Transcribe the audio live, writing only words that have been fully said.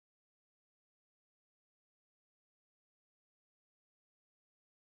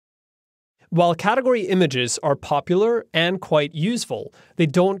While category images are popular and quite useful, they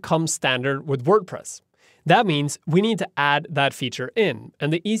don't come standard with WordPress. That means we need to add that feature in,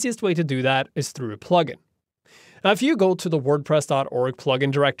 and the easiest way to do that is through a plugin. Now, if you go to the wordpress.org plugin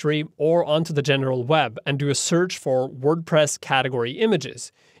directory or onto the general web and do a search for WordPress category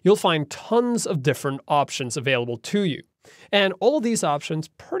images, you'll find tons of different options available to you. And all of these options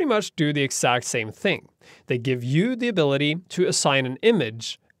pretty much do the exact same thing. They give you the ability to assign an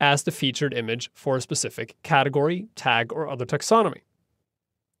image as the featured image for a specific category, tag, or other taxonomy.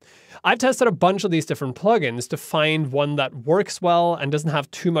 I've tested a bunch of these different plugins to find one that works well and doesn't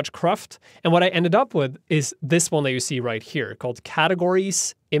have too much cruft, and what I ended up with is this one that you see right here called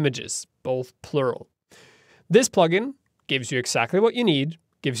Categories Images, both plural. This plugin gives you exactly what you need,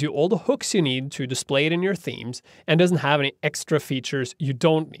 gives you all the hooks you need to display it in your themes, and doesn't have any extra features you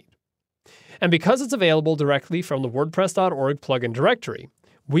don't need. And because it's available directly from the wordpress.org plugin directory,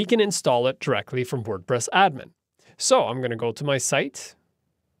 we can install it directly from WordPress admin. So I'm going to go to my site,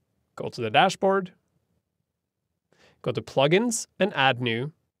 go to the dashboard, go to plugins and add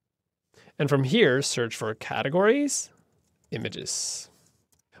new. And from here, search for categories, images.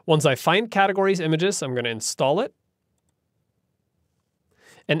 Once I find categories images, I'm going to install it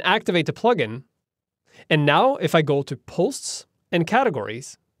and activate the plugin. And now if I go to posts and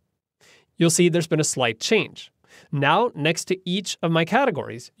categories, you'll see there's been a slight change. Now, next to each of my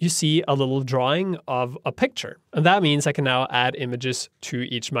categories, you see a little drawing of a picture. And that means I can now add images to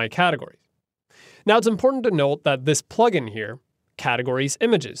each of my categories. Now, it's important to note that this plugin here, Categories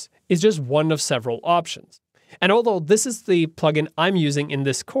Images, is just one of several options. And although this is the plugin I'm using in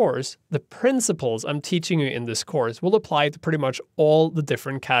this course, the principles I'm teaching you in this course will apply to pretty much all the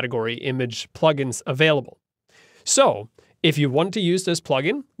different category image plugins available. So, if you want to use this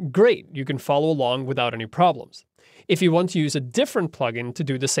plugin, great, you can follow along without any problems. If you want to use a different plugin to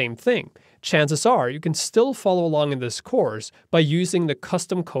do the same thing, chances are you can still follow along in this course by using the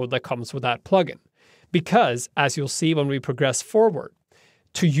custom code that comes with that plugin. Because, as you'll see when we progress forward,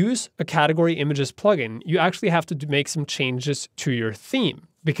 to use a Category Images plugin, you actually have to make some changes to your theme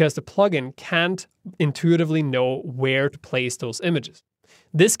because the plugin can't intuitively know where to place those images.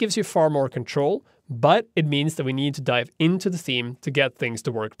 This gives you far more control, but it means that we need to dive into the theme to get things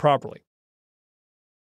to work properly.